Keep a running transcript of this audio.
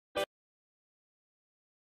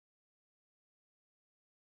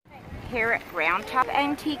here at Round Top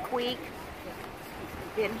Antique Week.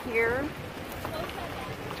 Been here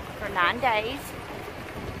for 9 days.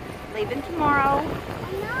 Leaving tomorrow.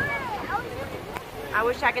 I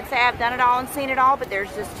wish I could say I've done it all and seen it all, but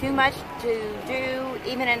there's just too much to do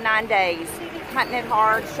even in 9 days. Hunting it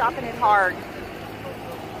hard, shopping it hard.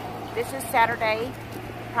 This is Saturday,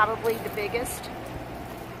 probably the biggest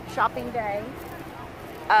shopping day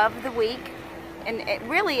of the week. And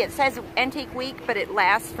it says Antique Week, but it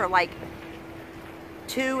lasts for like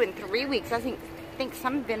 2 and 3 weeks. I think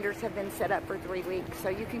some vendors have been set up for 3 weeks. So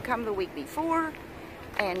you can come the week before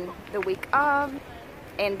and the week of,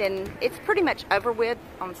 and then it's pretty much over with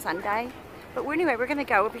on Sunday. But anyway, we're gonna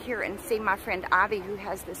go over here and see my friend Ivy, who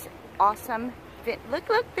has this awesome look,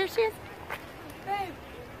 there she is. Babe.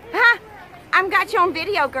 Huh? I've got you on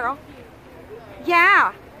video, girl.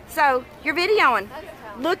 Yeah, so you're videoing.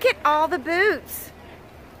 Look at all the boots.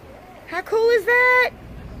 How cool is that?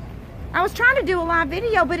 I was trying to do a live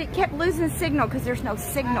video, but it kept losing signal because there's no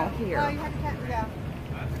signal here. Oh, you have to, yeah.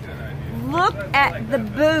 Look at the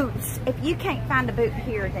boots. If you can't find a boot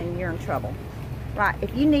here, then you're in trouble. Right,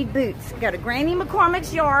 if you need boots, go to Granny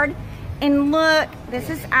McCormick's yard and look. This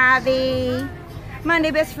is Ivy, my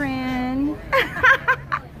new best friend.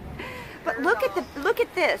 But look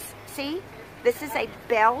at this. See, this is a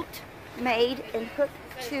belt made and hooked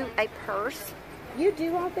to a purse. You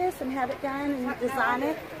do all this and have it done and design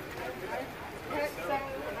it.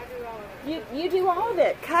 You do all of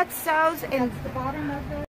it. Cut, sews, and the bottom of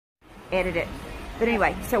the edit it. But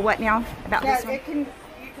anyway, so what now about this one? You can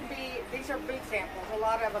be, these are boot samples. A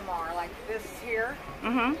lot of them are. Like this here.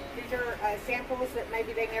 Mm-hmm. These are samples that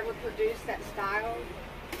maybe they never produced that style,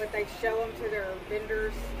 but they show them to their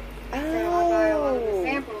vendors. Oh. So I buy a lot of the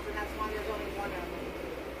samples, and that's why there's only one of them.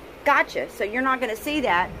 Gotcha. So you're not going to see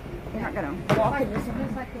that. You're not going to walk in this one.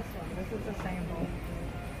 Just like this one. This is a sample.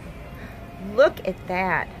 Look at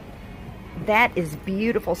that. That is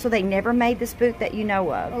beautiful. So they never made this boot that you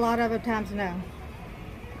know of? A lot of the times, no.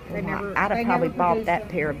 They never, I'd have probably bought produced that them.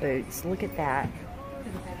 pair of boots. Look at that.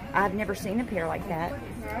 I've never seen a pair like that.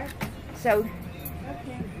 Right. So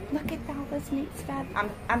look at all this neat stuff.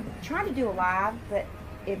 I'm trying to do a live, but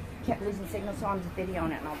it kept losing signal, so I'm just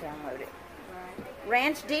videoing it and I'll download it.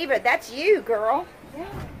 Ranch Diva, that's you, girl. Yeah.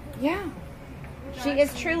 Yeah. She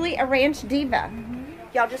is truly a ranch diva.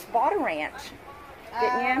 Y'all just bought a ranch,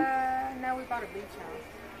 didn't you? No, we bought a beach house.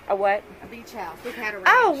 A what? A beach house. We've had a ranch.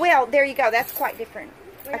 Oh, well, there you go. That's quite different.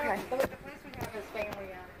 We Okay. have, the place we have is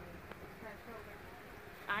family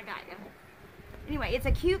I got you. Anyway, it's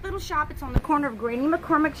a cute little shop. It's on the corner of Granny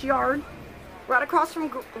McCormick's yard, right across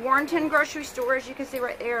from Warrenton Grocery Store, as you can see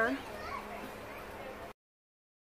right there.